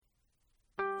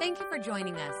Thank you for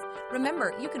joining us.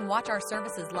 Remember, you can watch our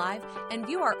services live and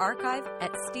view our archive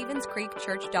at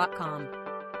StevensCreekChurch.com.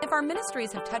 If our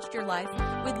ministries have touched your life,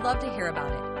 we'd love to hear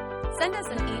about it. Send us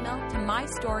an email to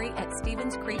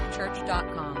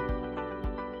mystory@StevensCreekChurch.com.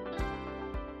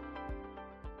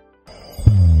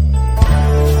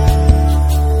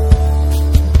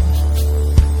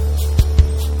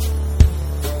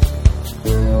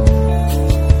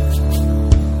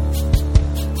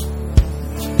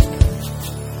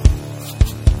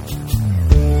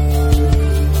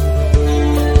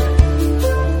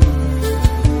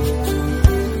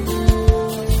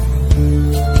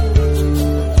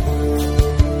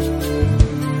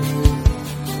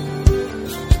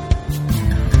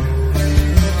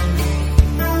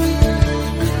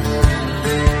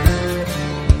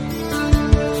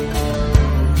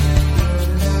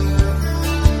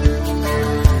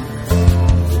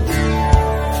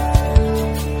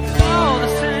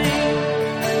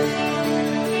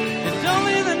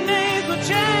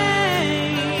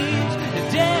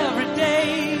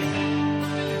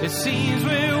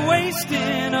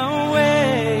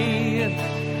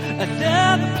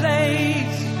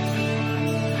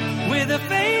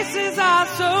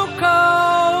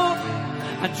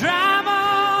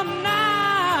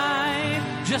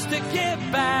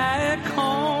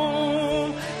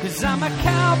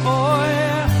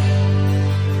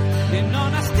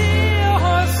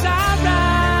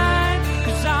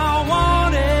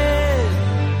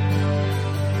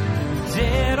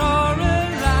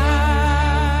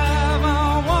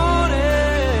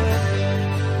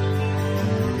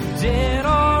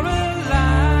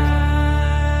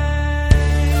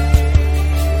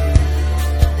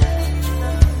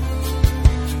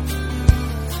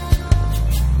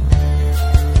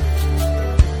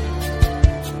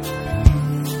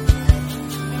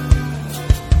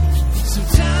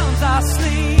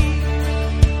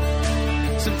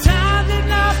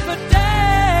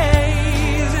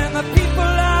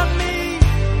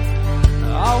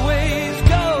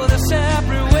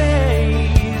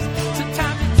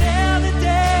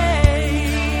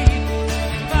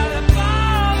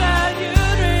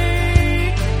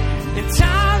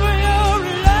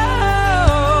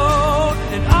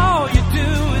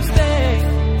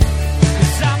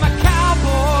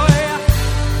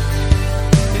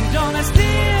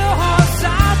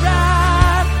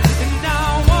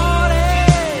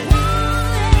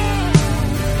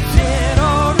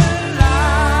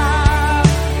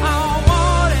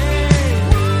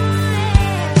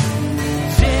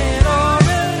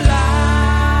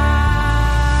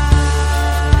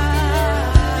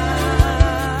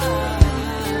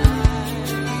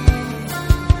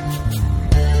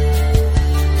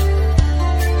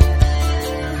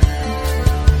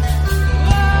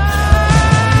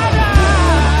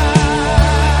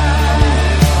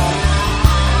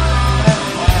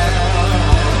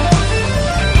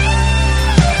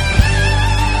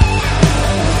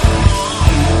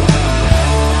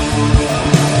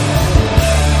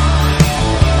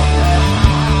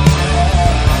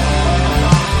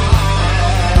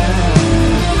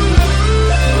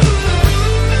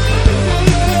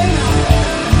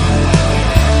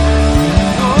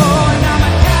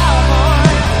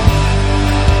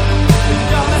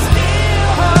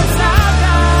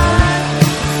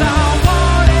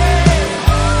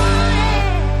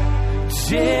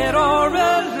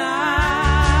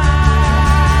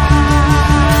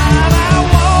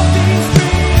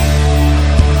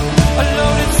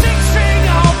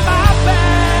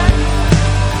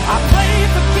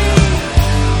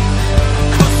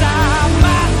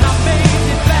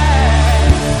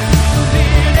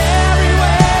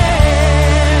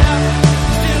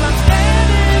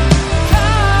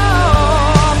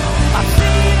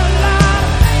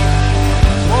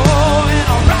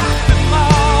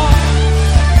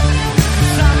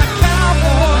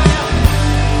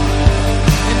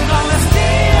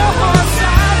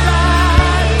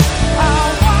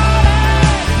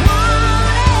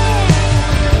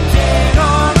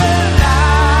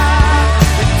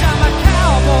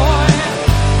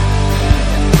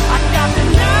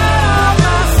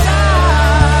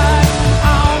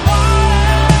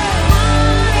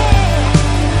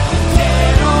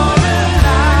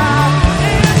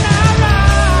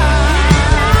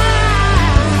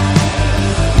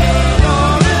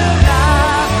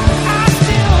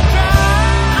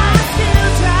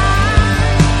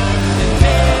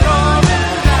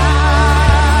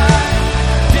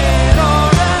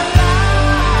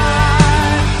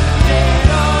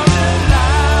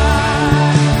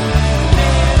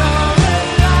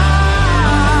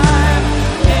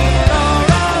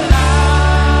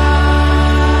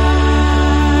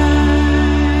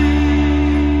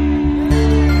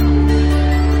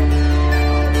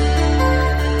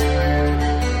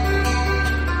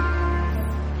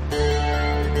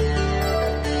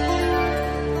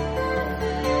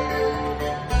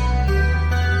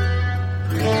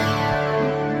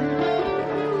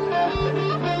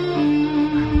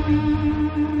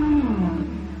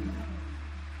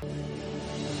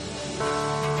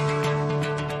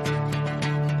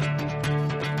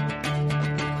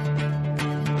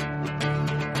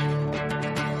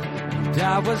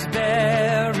 I was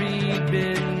buried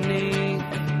beneath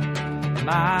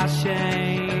my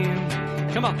shame.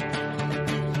 Come on.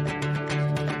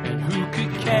 And who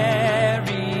could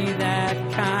carry that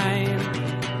kind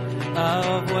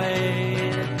of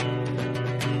weight?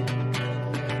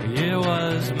 It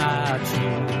was my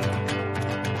truth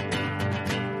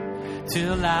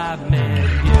till I met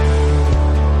you.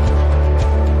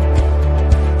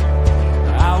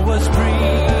 I was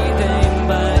breathing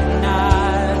but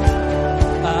not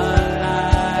alive,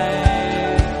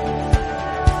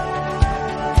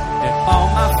 and all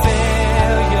my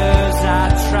failures I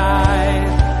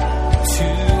tried to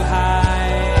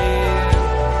hide.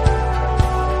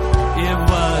 It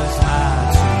was my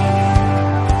truth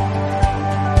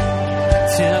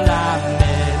till I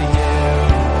met you.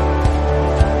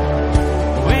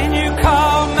 When you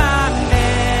call my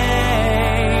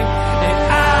name and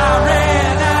I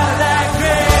ran out of that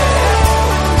grave,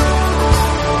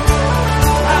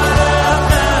 out of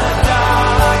the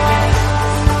darkness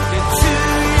into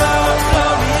your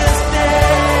glorious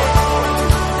day.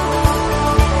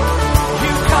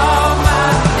 You call my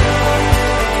name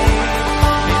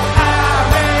and I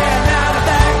ran out of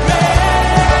that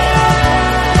grave,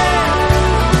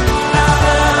 out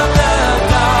of the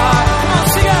dark. Come on,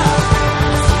 sing out.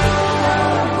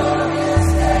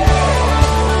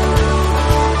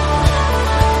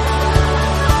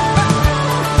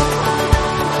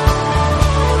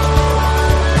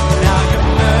 Now your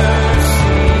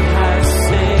mercy has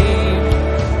saved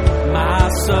my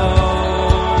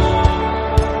soul,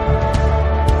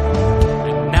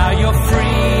 and now your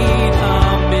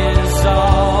freedom is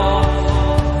all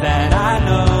that I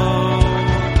know.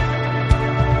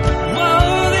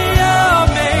 Whoa, the all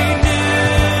made new,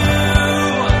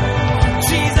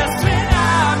 Jesus, when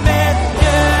I met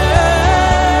you.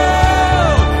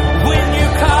 When you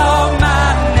called my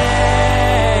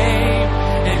name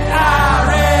and I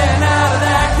ran out of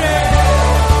that grave,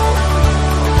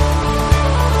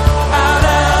 out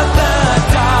of the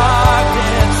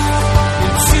darkness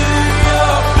into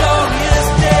your glorious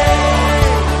day.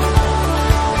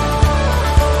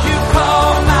 You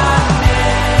called my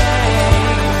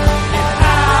name and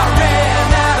I ran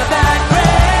out of that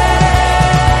grave,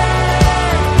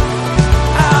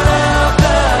 out of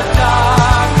the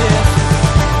darkness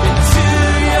into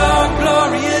your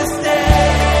glorious day.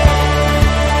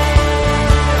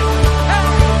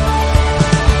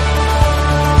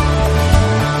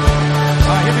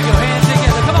 All right, here we go. Hands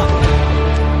together. Come on.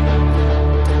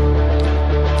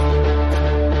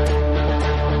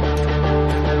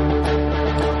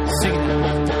 Sing it.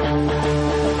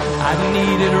 I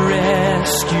needed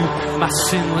rescue. My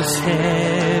sin was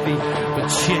heavy, but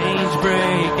chains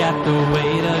break at the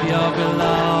weight of your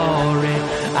glory.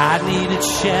 I needed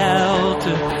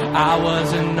shelter. I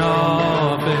was an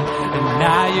orphan, and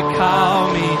now you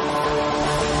call me.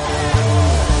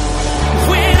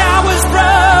 When I was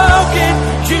broken,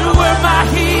 you were my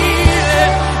healer,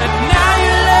 and now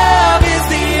your love is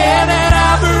the air that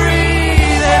I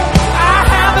breathe in. I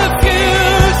have a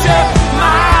future,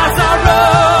 my eyes are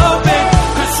open,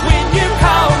 'cause when you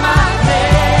call my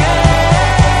name,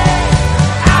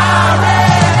 I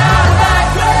ran out of that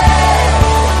grave,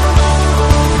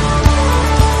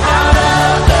 out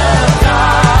of the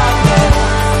darkness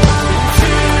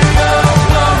into your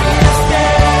glorious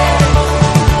day.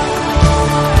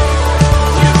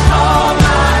 You call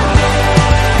my name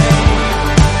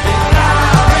and I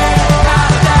ran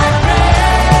out of that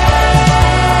grave,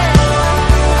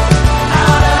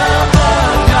 out of the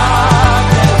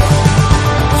darkness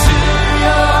to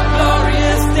your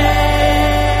glorious day.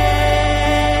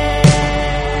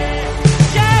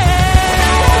 Yeah.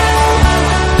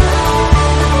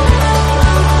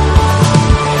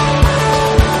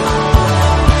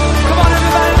 Come on,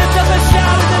 everybody, lift up a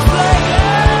shout in this place.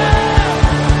 Yeah.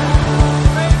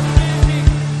 Praise the name.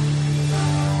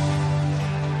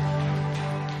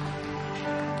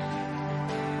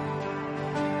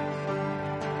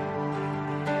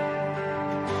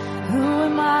 Who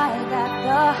am I that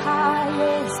the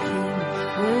highest king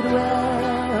would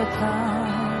welcome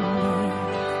me?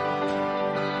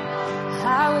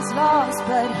 I was lost,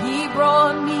 but he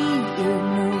brought me in,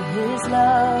 knew his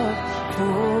love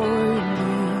for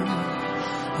me.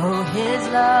 Oh, his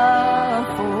love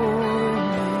for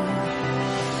me.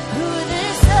 Who the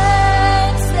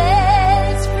Son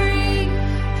sets free,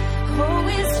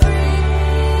 oh, is free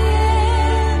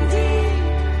indeed.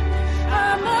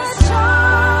 I'm a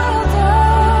child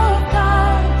of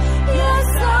God, yes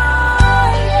I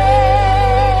am.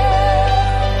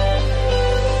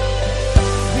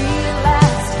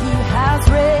 Realize he has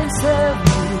ransomed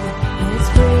me, his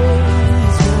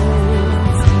grace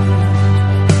was free.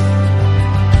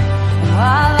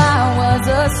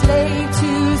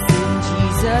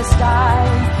 Jesus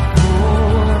died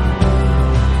for me.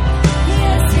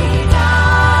 Yes, He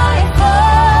died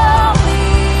for me.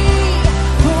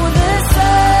 Who the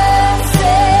Son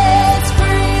sets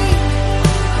free,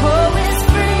 oh, is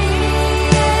free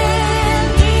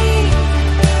indeed.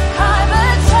 I'm a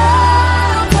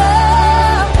child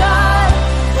of God.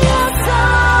 Yes, I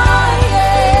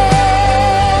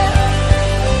am.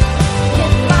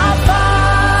 In my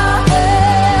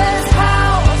Father's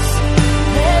house,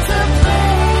 there's a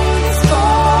place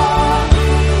for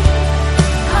me.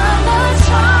 I'm a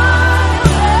child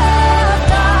of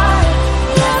God.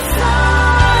 Yes, I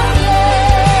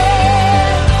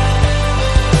am.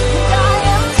 And I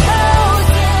am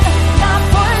chosen, not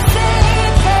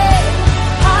forsaken.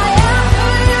 I am who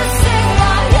you say I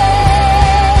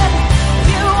am.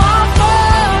 You are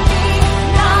for me,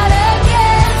 not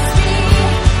against me.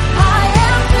 I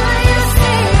am who you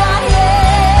say I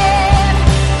am.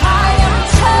 I am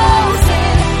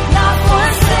chosen, not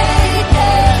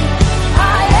forsaken. I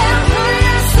am who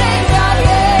you say I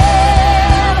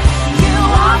am. You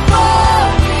are for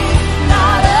me,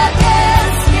 not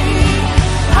against me.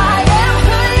 I am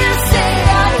who you say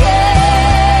I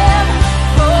am.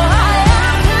 Oh, I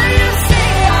am who you say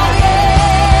I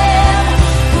am.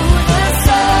 Who the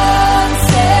Son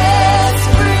sets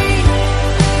free,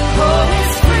 oh,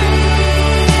 is free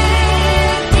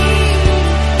indeed.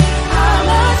 I'm a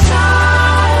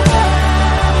child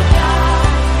of God.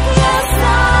 Yes, I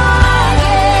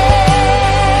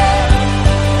am.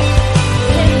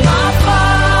 In my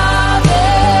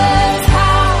Father's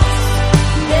house,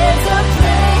 there's a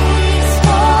place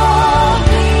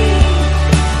for me.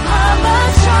 I'm a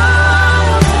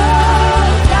child of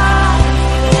God.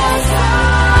 Yes, I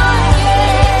am.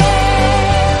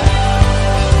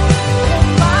 In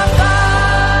my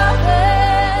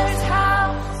Father's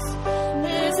house,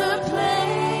 there's a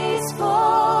place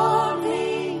for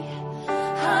me.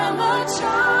 I'm a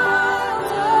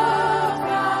child of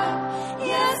God.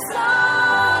 Yes, I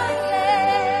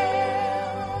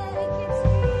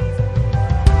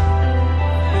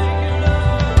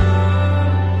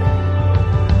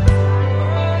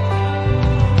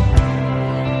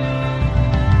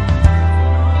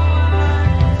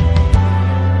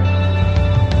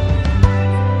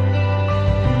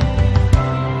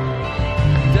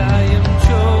And I am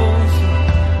chosen,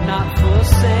 not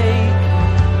forsaken.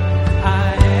 I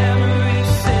am who you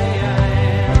say I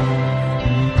am.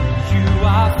 You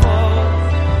are for,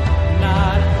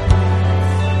 not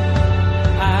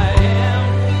I am.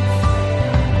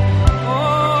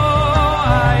 Oh, I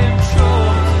am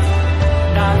chosen,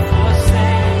 not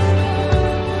forsaken.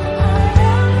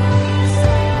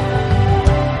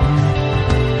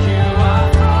 You are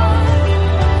for,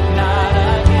 not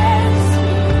against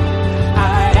me. I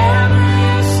am who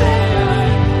you say I am.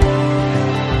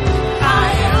 I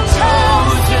am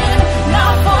chosen,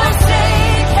 not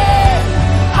forsaken.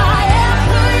 I am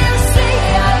who you say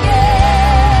I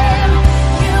am.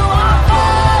 You are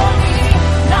for me,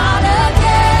 not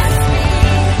against me.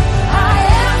 I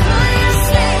am who you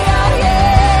say I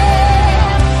am.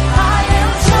 I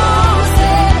am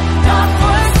chosen, not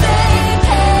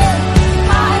forsaken.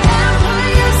 I am who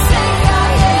you say I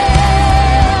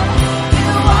am.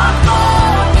 You are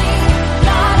for me,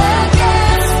 not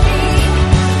against me.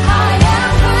 I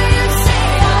am who you say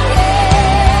I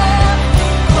am.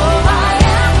 Oh, I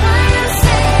am who you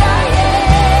say I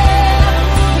am.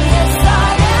 Yes, I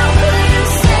am who you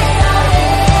say I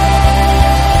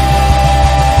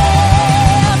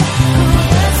am. Who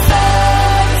the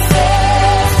Son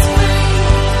sets free,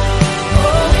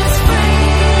 oh, is free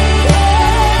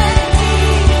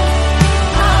indeed.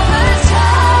 I'm a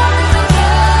child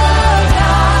of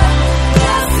God.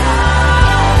 Yes, I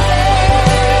am.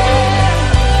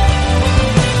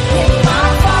 In my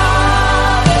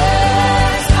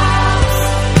Father's house,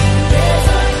 there's a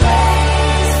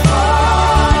place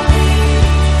for me.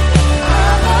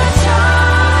 I'm a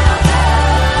child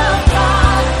of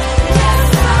God.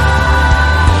 Yes, I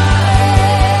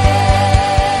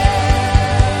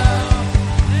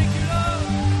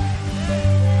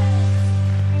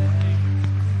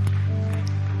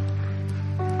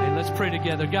Hey, let's pray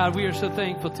together. God, we are so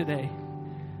thankful today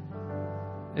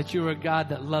that you're a God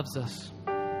that loves us.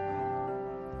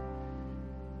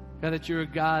 God, that you're a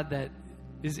God that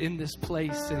is in this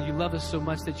place, and you love us so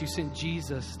much that you sent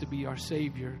Jesus to be our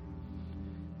Savior,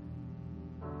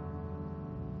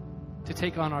 to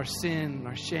take on our sin,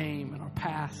 our shame, and our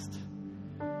past.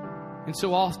 And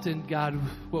so often, God,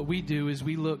 what we do is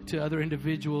we look to other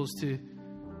individuals to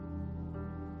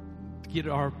get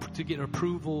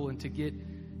approval and to get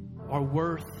our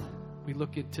worth. We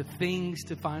look to things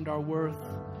to find our worth.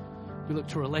 We look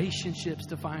to relationships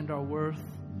to find our worth.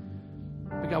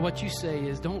 But God, what you say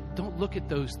is don't look at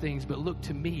those things, but look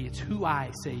to me. It's who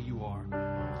I say you are,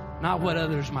 not what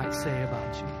others might say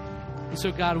about you. And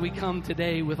so, God, we come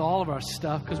today with all of our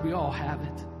stuff because we all have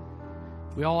it.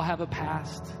 We all have a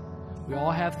past. We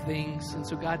all have things. And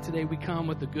so, God, today we come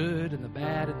with the good and the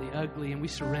bad and the ugly, and we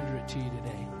surrender it to you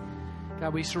today.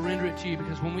 God, we surrender it to you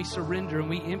because when we surrender and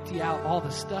we empty out all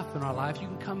the stuff in our life, you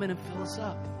can come in and fill us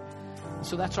up. And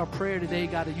so that's our prayer today,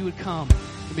 God, that you would come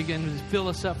and begin to fill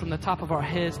us up from the top of our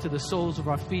heads to the soles of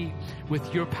our feet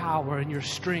with your power and your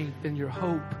strength and your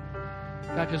hope.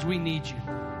 God, because we need you.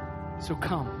 So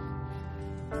come,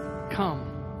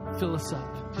 fill us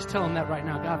up. Just tell him that right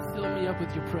now. God, fill me up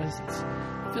with your presence.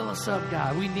 Fill us up,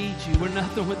 God. We need you. We're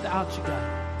nothing without you,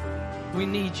 God. We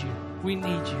need you. We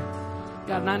need you.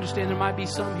 God, and I understand there might be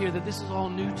some here that this is all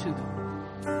new to them.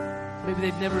 Maybe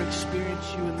they've never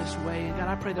experienced you in this way. And God,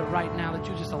 I pray that right now that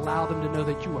you just allow them to know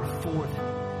that you are for them.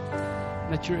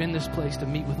 And that you're in this place to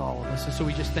meet with all of us. And so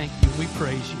we just thank you and we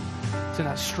praise you. It's in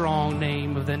that strong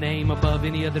name of the name above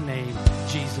any other name,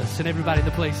 Jesus. And everybody in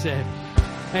the place said,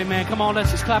 amen. Come on,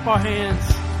 let's just clap our hands.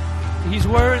 He's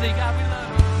worthy. God, we love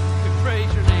you. We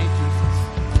praise your name,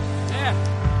 Jesus. Yeah.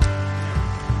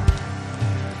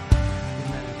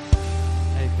 Amen.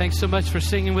 Hey, thanks so much for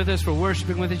singing with us, for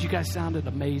worshiping with us. You guys sounded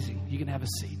amazing. You can have a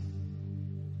seat.